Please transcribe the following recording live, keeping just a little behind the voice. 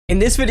In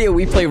this video,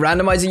 we play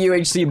Randomizer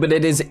UHC, but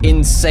it is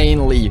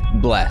insanely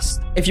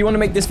blessed. If you want to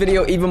make this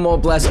video even more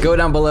blessed, go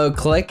down below,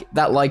 click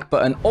that like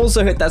button,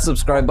 also hit that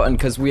subscribe button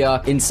because we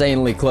are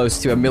insanely close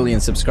to 1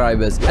 million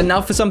subscribers. And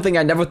now for something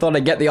I never thought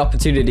I'd get the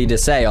opportunity to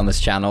say on this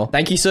channel.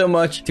 Thank you so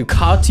much to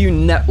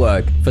Cartoon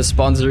Network for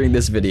sponsoring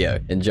this video.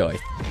 Enjoy.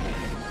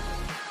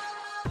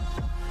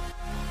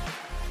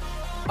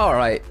 All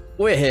right.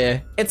 We're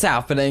here. It's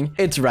happening.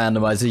 It's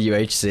Randomizer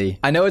UHC.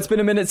 I know it's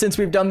been a minute since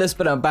we've done this,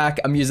 but I'm back.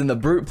 I'm using the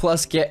Brute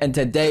Plus kit, and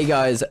today,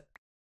 guys...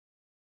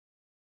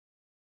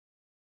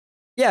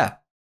 Yeah.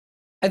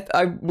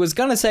 I was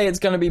gonna say it's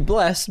gonna be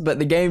blessed, but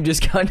the game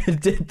just kind of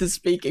did the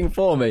speaking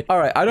for me.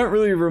 Alright, I don't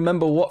really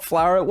remember what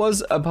flower it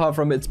was, apart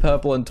from it's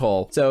purple and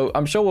tall. So,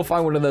 I'm sure we'll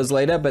find one of those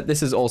later, but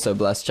this is also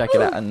blessed. Check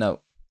it out, and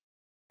no.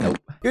 Nope.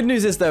 Good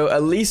news is, though,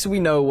 at least we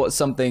know what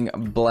something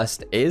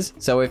blessed is.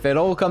 So if it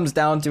all comes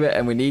down to it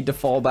and we need to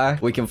fall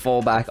back, we can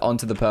fall back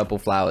onto the purple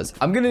flowers.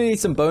 I'm going to need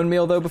some bone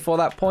meal, though, before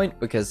that point,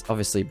 because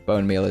obviously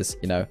bone meal is,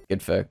 you know,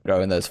 good for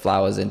growing those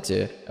flowers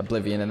into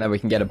oblivion, and then we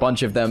can get a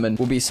bunch of them and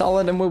we'll be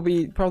solid and we'll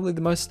be probably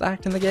the most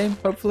stacked in the game.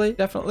 Hopefully,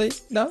 definitely.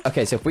 No?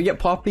 Okay, so if we get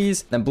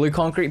poppies, then blue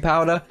concrete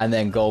powder, and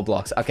then gold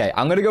blocks. Okay,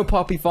 I'm going to go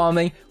poppy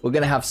farming. We're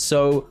going to have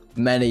so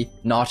many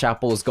notch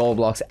apples, gold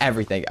blocks,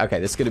 everything. Okay,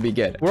 this is gonna be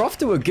good. We're off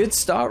to a good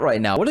start right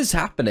now. What is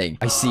happening?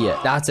 I see it.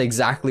 That's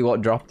exactly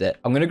what dropped it.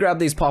 I'm gonna grab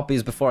these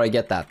poppies before I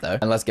get that, though.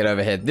 And let's get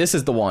over here. This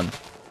is the one.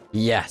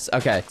 Yes.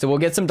 Okay. So we'll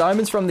get some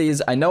diamonds from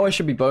these. I know I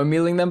should be bone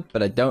mealing them,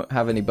 but I don't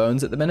have any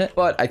bones at the minute.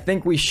 But I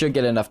think we should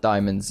get enough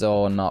diamonds,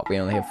 or not. We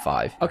only have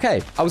 5.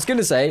 Okay. I was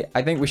gonna say,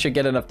 I think we should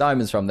get enough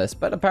diamonds from this,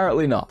 but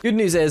apparently not. Good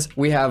news is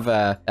we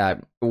have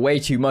way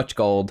too much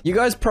gold. You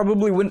guys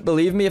probably wouldn't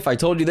believe me if I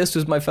told you this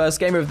was my first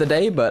game of the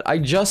day, but I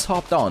just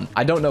hopped on.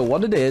 I don't know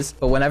what it is,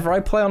 but whenever I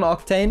play on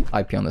Octane,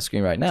 IP on the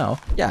screen right now,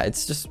 yeah,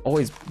 it's just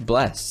always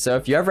blessed. So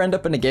if you ever end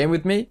up in a game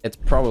with me, it's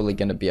probably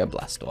gonna be a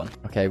blessed one.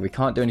 Okay, we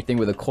can't do anything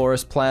with a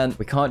chorus plant.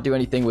 We can't do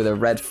anything with a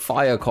red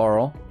fire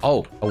coral.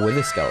 Oh, a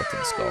wither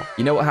skeleton skull.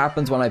 You know what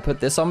happens when I put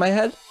this on my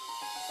head?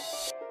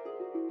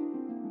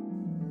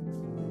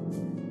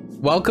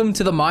 Welcome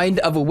to the mind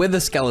of a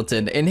wither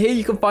skeleton. In here,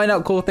 you can find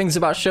out cool things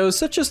about shows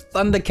such as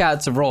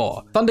ThunderCats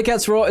Raw.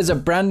 ThunderCats Raw is a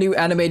brand new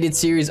animated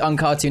series on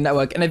Cartoon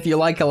Network, and if you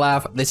like a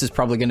laugh, this is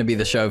probably going to be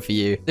the show for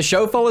you. The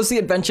show follows the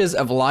adventures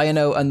of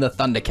Lion-O and the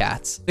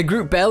ThunderCats. The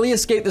group barely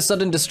escape the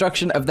sudden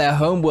destruction of their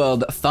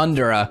homeworld,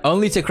 Thundera,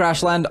 only to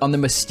crash land on the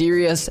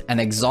mysterious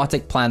and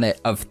exotic planet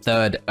of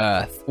Third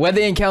Earth, where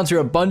they encounter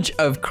a bunch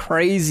of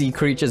crazy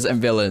creatures and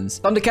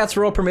villains. ThunderCats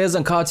Raw premieres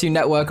on Cartoon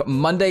Network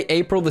Monday,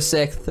 April the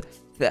 6th.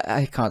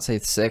 I can't say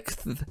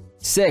 6th.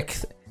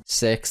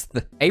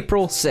 6th.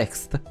 April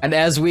 6th. And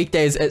airs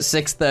weekdays at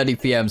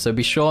 6:30 p.m. So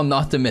be sure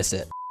not to miss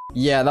it.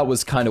 Yeah, that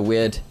was kind of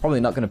weird. Probably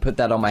not going to put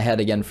that on my head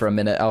again for a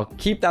minute. I'll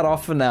keep that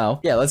off for now.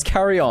 Yeah, let's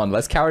carry on.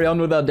 Let's carry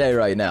on with our day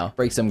right now.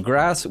 Break some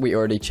grass. We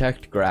already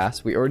checked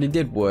grass. We already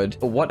did wood.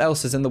 But what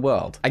else is in the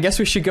world? I guess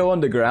we should go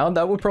underground.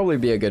 That would probably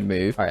be a good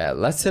move. All right,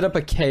 let's hit up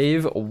a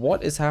cave.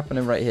 What is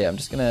happening right here? I'm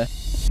just going to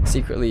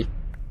secretly...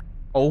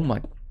 Oh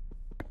my...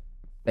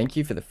 Thank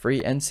you for the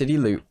free End City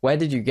loot. Where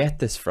did you get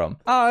this from?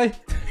 What?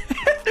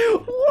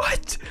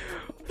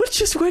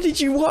 Where did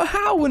you, what,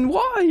 how, and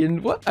why,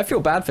 and what? I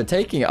feel bad for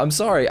taking it. I'm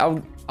sorry.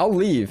 I'll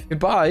leave.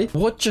 Goodbye.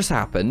 What just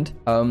happened?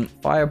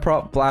 Fire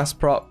prop, blast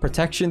prop,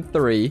 protection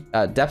 3,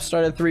 depth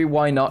strider 3,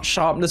 why not?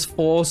 Sharpness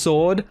 4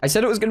 sword. I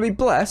said it was going to be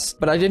blessed,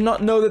 but I did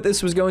not know that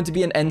this was going to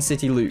be an End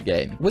City loot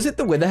game. Was it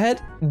the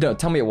Witherhead? No,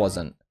 tell me it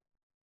wasn't.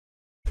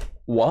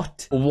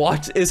 What?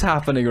 What is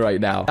happening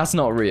right now? That's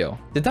not real.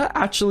 Did that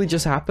actually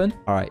just happen?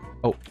 All right.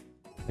 Oh,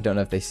 I don't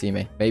know if they see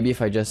me. Maybe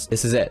if I just...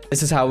 This is it.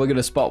 This is how we're going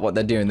to spot what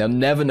they're doing. They'll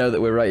never know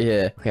that we're right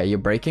here. Okay, you're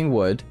breaking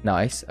wood.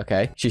 Nice.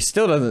 Okay. She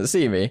still doesn't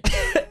see me.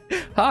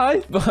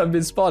 Hi, I've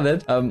been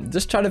spotted.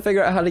 Just trying to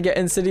figure out how to get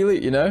in city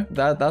loot, you know?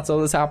 That's all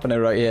that's happening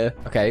right here.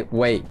 Okay,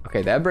 wait.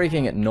 Okay, they're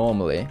breaking it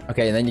normally.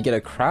 Okay, and then you get a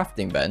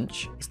crafting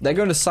bench. They're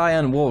going to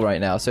cyan wool right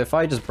now. So if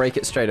I just break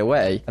it straight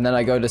away, and then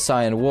I go to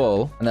cyan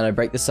wool, and then I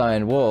break the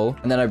cyan wool,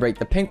 and then I break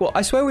the pink wool.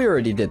 I swear we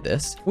already did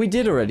this. We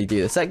did already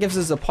do this. That gives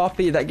us a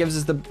poppy. That gives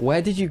us the...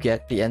 Where did you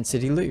get the End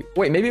City loot?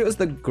 Wait, maybe it was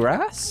the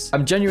grass?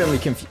 I'm genuinely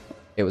confused.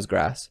 It was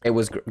grass. It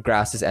was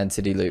grass's End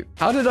City loot.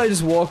 How did I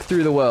just walk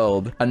through the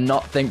world and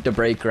not think to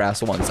break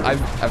grass once?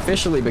 I've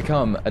officially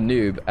become a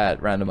noob at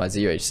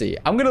Randomizer UHC.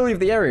 I'm gonna leave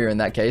the area in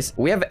that case.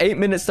 We have 8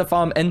 minutes to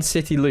farm End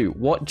City loot.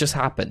 What just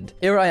happened?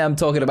 Here I am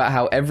talking about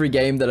how every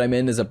game that I'm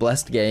in is a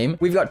blessed game.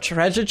 We've got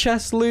treasure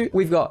chest loot.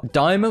 We've got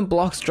diamond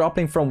blocks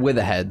dropping from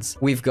witherheads.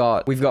 We've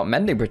got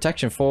mending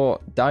protection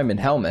for diamond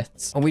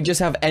helmets. And we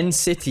just have End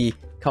City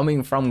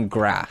coming from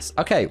grass.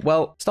 Okay,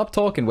 well, stop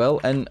talking,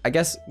 Will, and I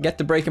guess get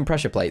to breaking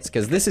pressure plates,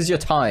 because this is your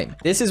time.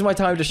 This is my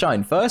time to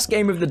shine. First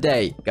game of the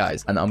day,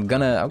 guys, and I'm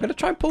gonna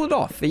try and pull it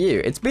off for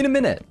you. It's been a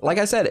minute. Like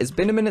I said, it's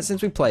been a minute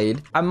since we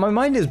played, and my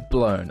mind is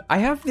blown. I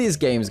have these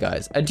games,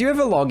 guys. Do you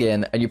ever log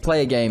in and you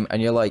play a game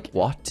and you're like,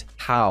 what?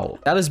 How?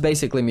 That is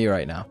basically me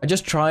right now. I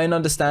just try and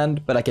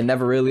understand, but I can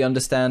never really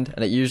understand,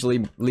 and it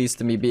usually leads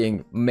to me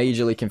being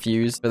majorly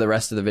confused for the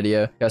rest of the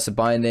video. Curse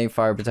binding,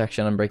 fire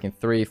protection, unbreaking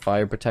 3,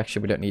 fire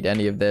protection. We don't need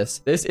any of this.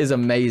 This is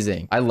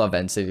amazing. I love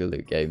End City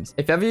loot games.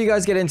 If ever you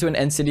guys get into an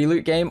End City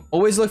loot game,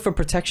 always look for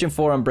protection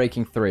 4,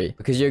 unbreaking 3,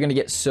 because you're going to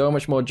get so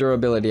much more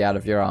durability out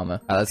of your armor.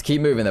 Let's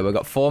keep moving though. We've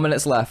got 4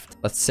 minutes left.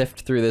 Let's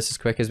sift through this as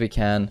quick as we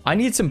can. I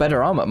need some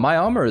better armor. My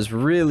armor is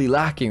really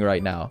lacking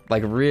right now.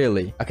 Like,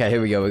 really. Okay, here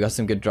we go. We got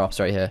some good drops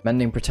right here.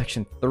 Mending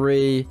protection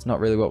 3. It's not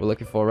really what we're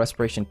looking for.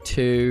 Respiration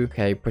 2.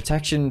 Okay,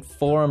 protection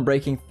 4 and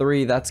breaking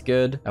 3. That's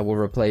good. I will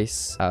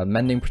replace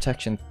mending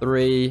protection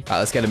 3. All right,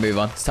 let's get a move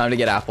on. It's time to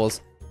get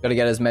apples. Gotta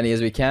get as many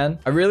as we can.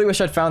 I really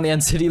wish I'd found the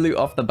End City loot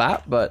off the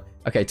bat, but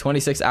okay,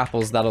 26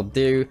 apples, that'll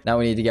do. Now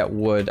we need to get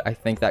wood. I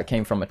think that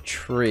came from a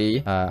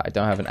tree. I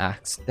don't have an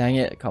axe. Dang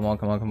it. Come on,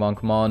 come on, come on,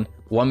 come on.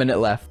 1 minute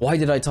left. Why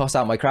did I toss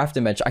out my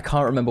crafting bench? I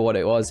can't remember what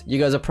it was. You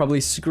guys are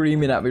probably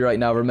screaming at me right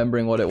now,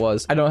 remembering what it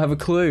was. I don't have a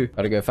clue.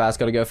 Gotta go fast,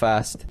 gotta go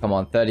fast. Come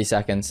on, 30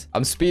 seconds.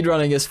 I'm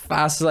speedrunning as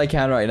fast as I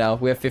can right now.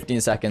 We have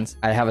 15 seconds.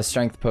 I have a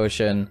strength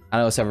potion.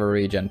 I also have a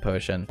regen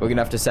potion. We're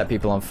gonna have to set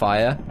people on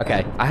fire.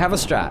 Okay, I have a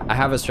strat. I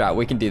have a strat.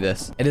 We can do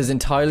this. It is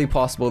entirely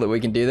possible that we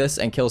can do this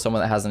and kill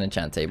someone that has an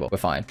enchant table. We're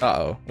fine.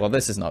 Uh-oh. Well,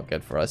 this is not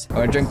good for us. I'm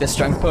gonna drink this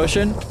strength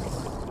potion.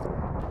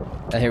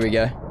 And here we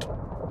go.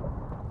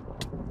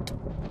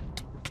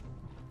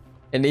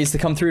 It needs to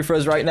come through for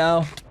us right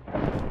now.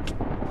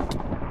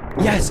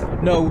 Yes!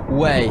 No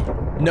way.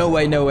 No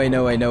way, no way,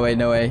 no way, no way,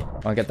 no way.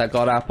 I'll get that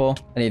god apple.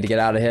 I need to get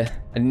out of here.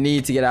 I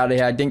need to get out of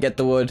here. I didn't get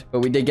the wood, but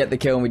we did get the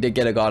kill and we did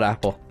get a god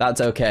apple. That's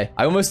okay.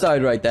 I almost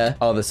died right there.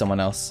 Oh, there's someone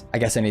else. I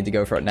guess I need to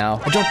go for it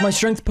now. I dropped my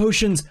strength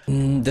potions.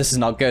 This is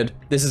not good.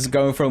 This is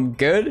going from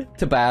good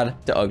to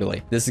bad to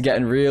ugly. This is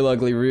getting real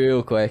ugly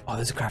real quick. Oh,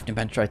 there's a crafting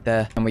bench right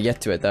there. Can we get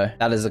to it though?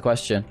 That is the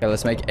question. Okay,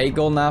 let's make 8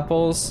 golden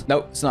apples.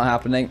 Nope, it's not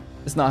happening.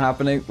 It's not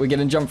happening. We're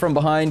getting jumped from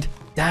behind.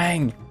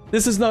 Dang.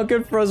 This is not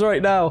good for us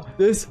right now.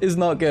 This is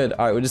not good.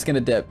 All right, we're just going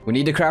to dip. We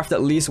need to craft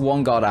at least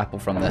 1 god apple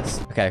from this.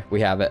 Okay, we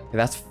have it. Okay,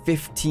 that's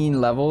 15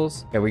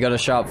 levels. Okay, we got a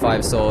sharp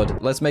 5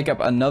 sword. Let's make up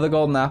another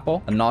golden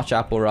apple. A notch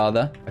apple,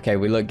 rather. Okay,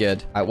 we look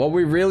good. All right, what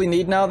we really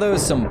need now, though,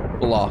 is some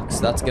blocks.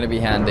 That's going to be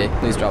handy.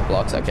 Please drop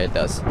blocks. Okay, it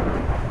does.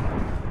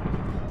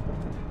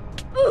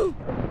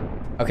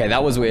 Okay,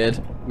 that was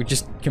weird. We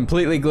just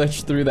completely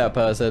glitched through that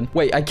person.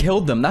 Wait, I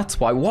killed them.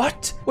 That's why.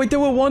 What? Wait, they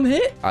were 1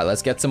 hit? All right,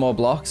 let's get some more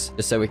blocks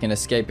just so we can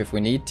escape if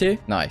we need to.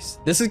 Nice.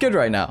 This is good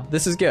right now.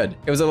 This is good.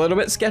 It was a little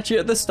bit sketchy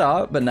at the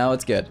start, but now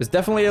it's good. It was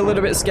definitely a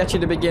little bit sketchy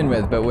to begin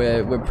with, but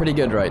we're pretty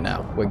good right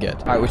now. We're good.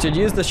 All right, we should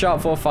use the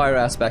sharp 4 fire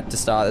aspect to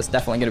start. That's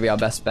definitely going to be our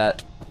best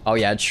bet. Oh,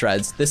 yeah, it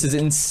shreds. This is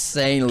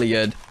insanely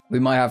good. We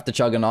might have to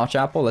chug a notch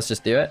apple. Let's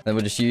just do it. Then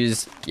we'll just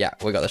use... Yeah,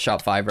 we got the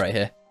sharp 5 right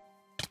here.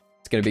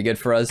 It's going to be good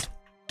for us.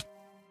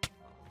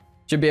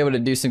 Should be able to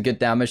do some good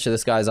damage to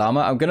this guy's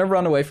armor. I'm gonna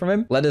run away from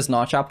him. Let his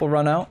notch apple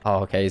run out. Oh,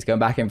 okay. He's going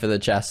back in for the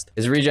chest.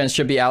 His regen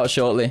should be out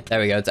shortly. There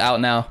we go. It's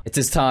out now. It's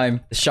his time.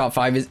 The sharp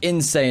 5 is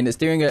insane. It's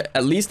doing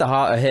at least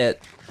a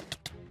hit.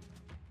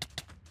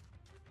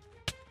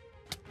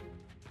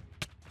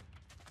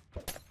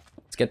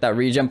 Let's get that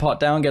regen pot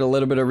down. Get a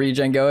little bit of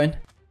regen going.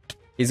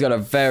 He's got a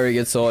very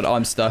good sword. Oh,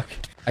 I'm stuck.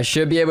 I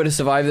should be able to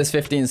survive this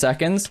 15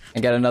 seconds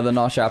and get another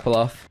notch apple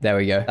off. There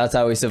we go. That's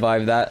how we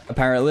survived that.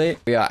 Apparently,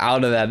 we are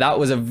out of there. That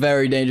was a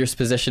very dangerous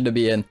position to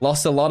be in.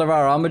 Lost a lot of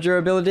our armor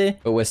durability,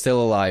 but we're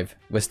still alive.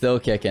 We're still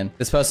kicking.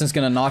 This person's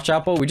gonna notch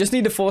apple. We just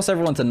need to force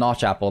everyone to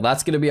notch apple.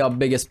 That's gonna be our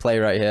biggest play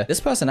right here. This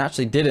person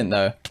actually didn't,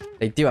 though.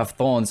 They do have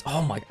thorns.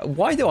 Oh my god.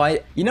 Why do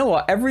I... You know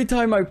what? Every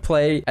time I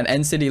play an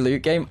End City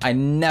loot game, I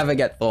never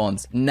get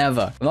thorns.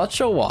 Never. I'm not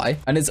sure why.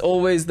 And it's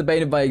always the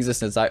bane of my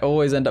existence. I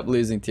always end up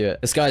losing to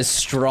it. This guy's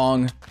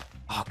strong.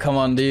 Oh, come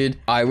on, dude.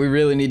 All right, we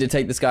really need to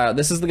take this guy out.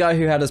 This is the guy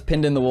who had us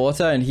pinned in the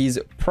water, and he's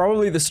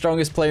probably the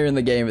strongest player in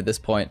the game at this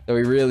point. So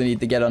we really need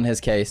to get on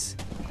his case.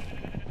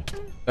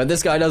 But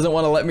this guy doesn't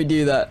want to let me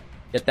do that.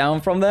 Get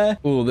down from there.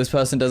 Ooh, this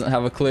person doesn't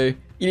have a clue.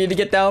 You need to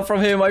get down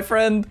from here, my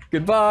friend.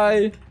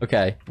 Goodbye.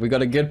 Okay, we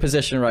got a good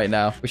position right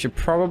now. We should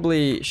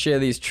probably shear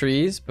these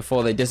trees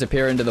before they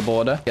disappear into the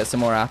border. Get some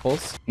more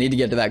apples. Need to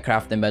get to that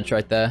crafting bench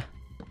right there.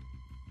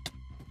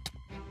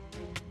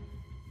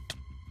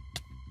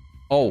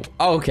 Oh,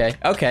 okay.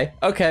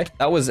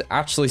 That was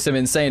actually some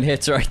insane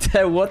hits right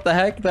there. What the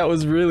heck? That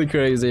was really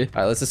crazy.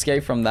 All right, let's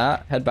escape from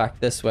that. Head back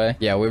this way.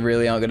 Yeah, we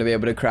really aren't going to be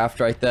able to craft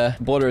right there.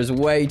 The border is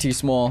way too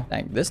small.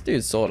 Dang, this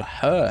dude's sword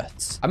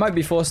hurts. I might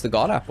be forced to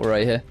god apple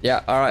right here.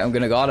 Yeah, all right, I'm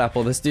going to god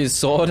apple. This dude's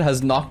sword has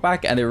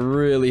knockback and it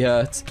really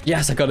hurts.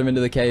 Yes, I got him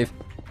into the cave.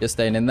 Just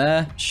staying in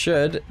there.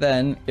 Should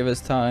then give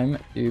us time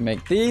to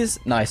make these.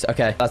 Nice.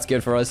 Okay, that's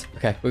good for us.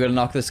 Okay, we're going to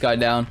knock this guy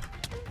down.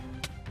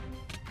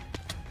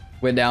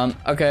 We're down.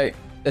 Okay.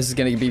 This is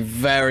going to be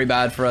very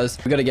bad for us.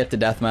 We're going to get to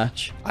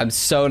deathmatch. I'm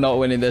so not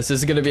winning this. This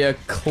is going to be a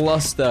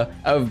cluster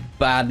of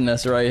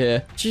badness right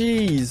here.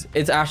 Jeez.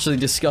 It's actually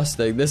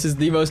disgusting. This is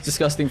the most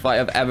disgusting fight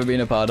I've ever been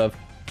a part of.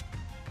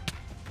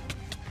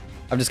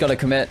 I've just got to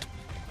commit.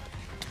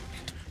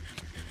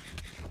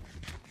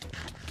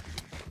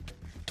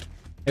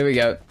 Here we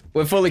go.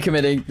 We're fully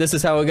committing. This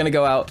is how we're gonna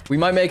go out. We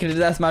might make it a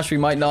deathmatch. We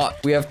might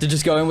not. We have to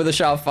just go in with a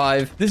sharp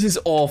 5. This is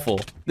awful.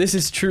 This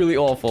is truly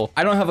awful.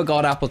 I don't have a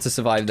god apple to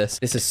survive this.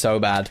 This is so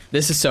bad.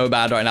 This is so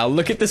bad right now.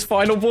 Look at this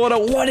final border.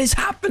 What is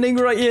happening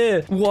right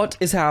here? What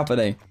is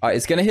happening? All right,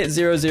 it's gonna hit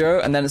 0, 0,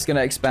 and then it's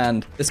gonna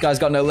expand. This guy's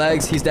got no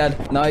legs. He's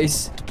dead.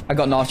 Nice. I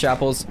got notch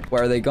apples.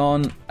 Where are they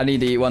gone? I need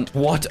to eat one.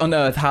 What on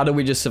earth? How do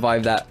we just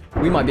survive that?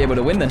 We might be able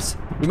to win this.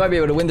 We might be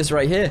able to win this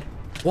right here.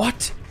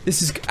 What?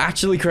 This is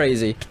actually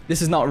crazy.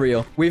 This is not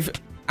real. We've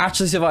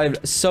actually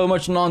survived so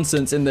much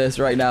nonsense in this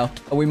right now.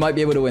 And we might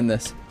be able to win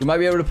this. We might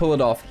be able to pull it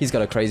off. He's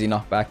got a crazy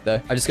knockback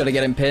though. I just got to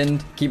get him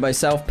pinned. Keep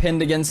myself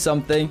pinned against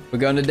something. We're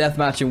going to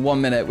deathmatch in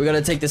 1 minute. We got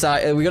to take this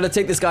out. We got to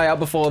take this guy out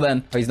before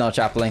then. Oh, he's not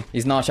chappling.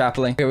 He's not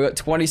chappling. Okay, we got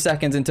 20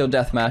 seconds until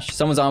deathmatch.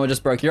 Someone's armor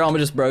just broke. Your armor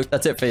just broke.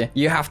 That's it for you.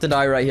 You have to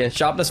die right here.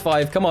 Sharpness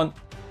 5. Come on.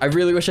 I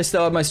really wish I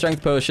still had my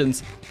strength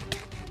potions.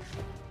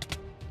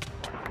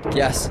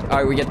 Yes. All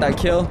right, we get that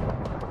kill.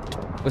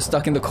 We're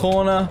stuck in the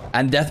corner.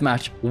 And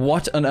deathmatch.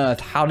 What on earth?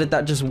 How did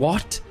that just...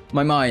 What?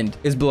 My mind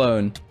is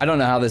blown. I don't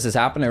know how this is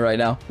happening right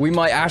now. We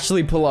might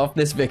actually pull off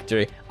this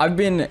victory. I've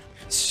been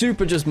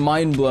super just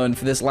mind blown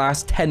for this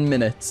last 10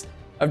 minutes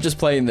of just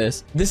playing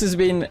this. This has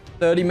been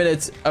 30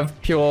 minutes of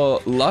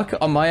pure luck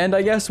on my end,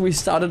 I guess. We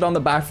started on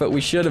the back foot.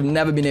 We should have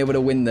never been able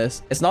to win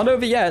this. It's not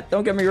over yet.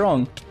 Don't get me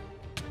wrong.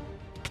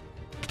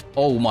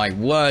 Oh my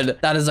word.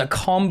 That is a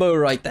combo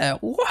right there.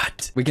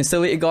 What? We can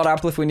still eat a god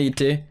apple if we need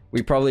to.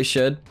 We probably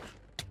should.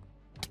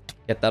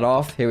 Get that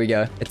off. Here we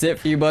go. It's it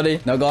for you,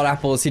 buddy. No god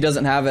apples. He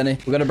doesn't have any.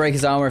 We're gonna break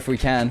his armor if we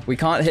can. We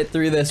can't hit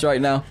through this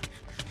right now.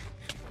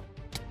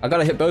 I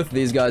gotta hit both of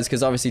these guys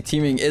because obviously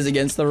teaming is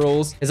against the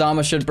rules. His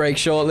armor should break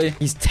shortly.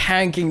 He's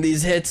tanking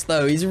these hits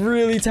though. He's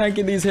really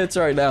tanking these hits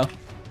right now.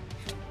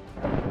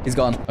 He's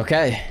gone.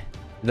 Okay.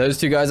 Those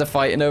two guys are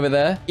fighting over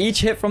there.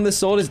 Each hit from the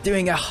sword is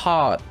doing a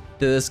heart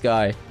to this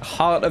guy. A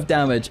heart of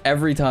damage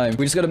every time.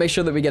 We just gotta make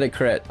sure that we get a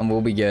crit and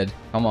we'll be good.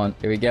 Come on.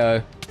 Here we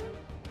go.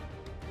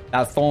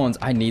 That thorns.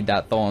 I need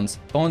that thorns.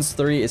 Thorns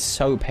 3 is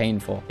so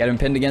painful. Get him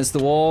pinned against the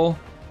wall.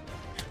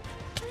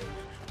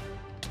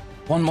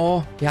 One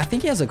more. Yeah, I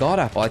think he has a god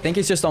apple. I think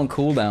it's just on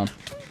cooldown.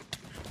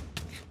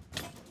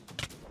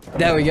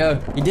 There we go.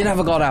 He did have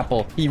a god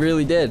apple. He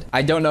really did.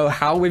 I don't know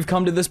how we've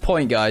come to this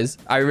point, guys.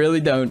 I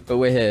really don't, but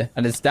we're here.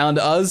 And it's down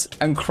to us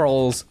and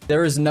Krolls.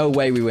 There is no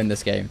way we win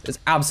this game. There's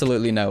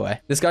absolutely no way.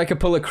 This guy could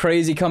pull a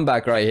crazy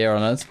comeback right here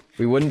on us.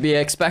 We wouldn't be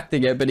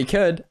expecting it, but he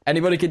could.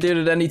 Anybody could do it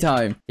at any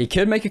time. He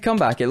could make a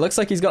comeback. It looks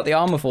like he's got the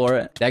armor for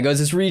it. There goes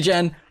his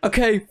regen.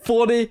 Okay,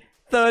 40,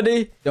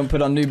 30. Don't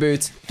put on new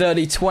boots.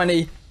 30,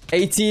 20,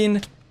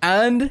 18,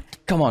 and...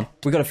 Come on.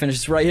 We gotta finish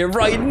this right here,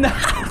 right now.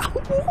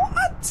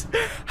 What?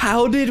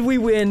 How did we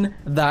win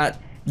that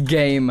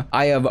game?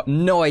 I have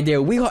no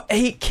idea. We got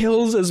 8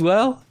 kills as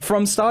well.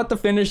 From start to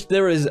finish,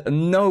 there is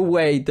no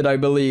way that I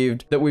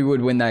believed that we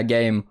would win that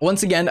game.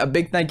 Once again, a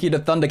big thank you to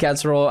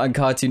ThunderCats Raw and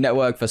Cartoon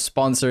Network for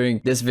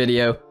sponsoring this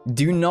video.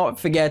 Do not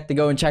forget to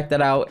go and check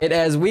that out. It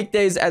airs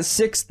weekdays at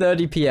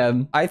 6:30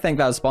 p.m. I think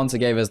that sponsor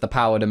gave us the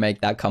power to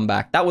make that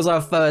comeback. That was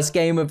our first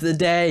game of the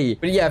day.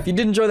 But yeah, if you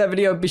did enjoy that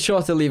video, be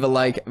sure to leave a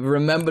like.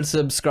 Remember to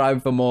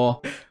subscribe for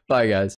more. Bye, guys.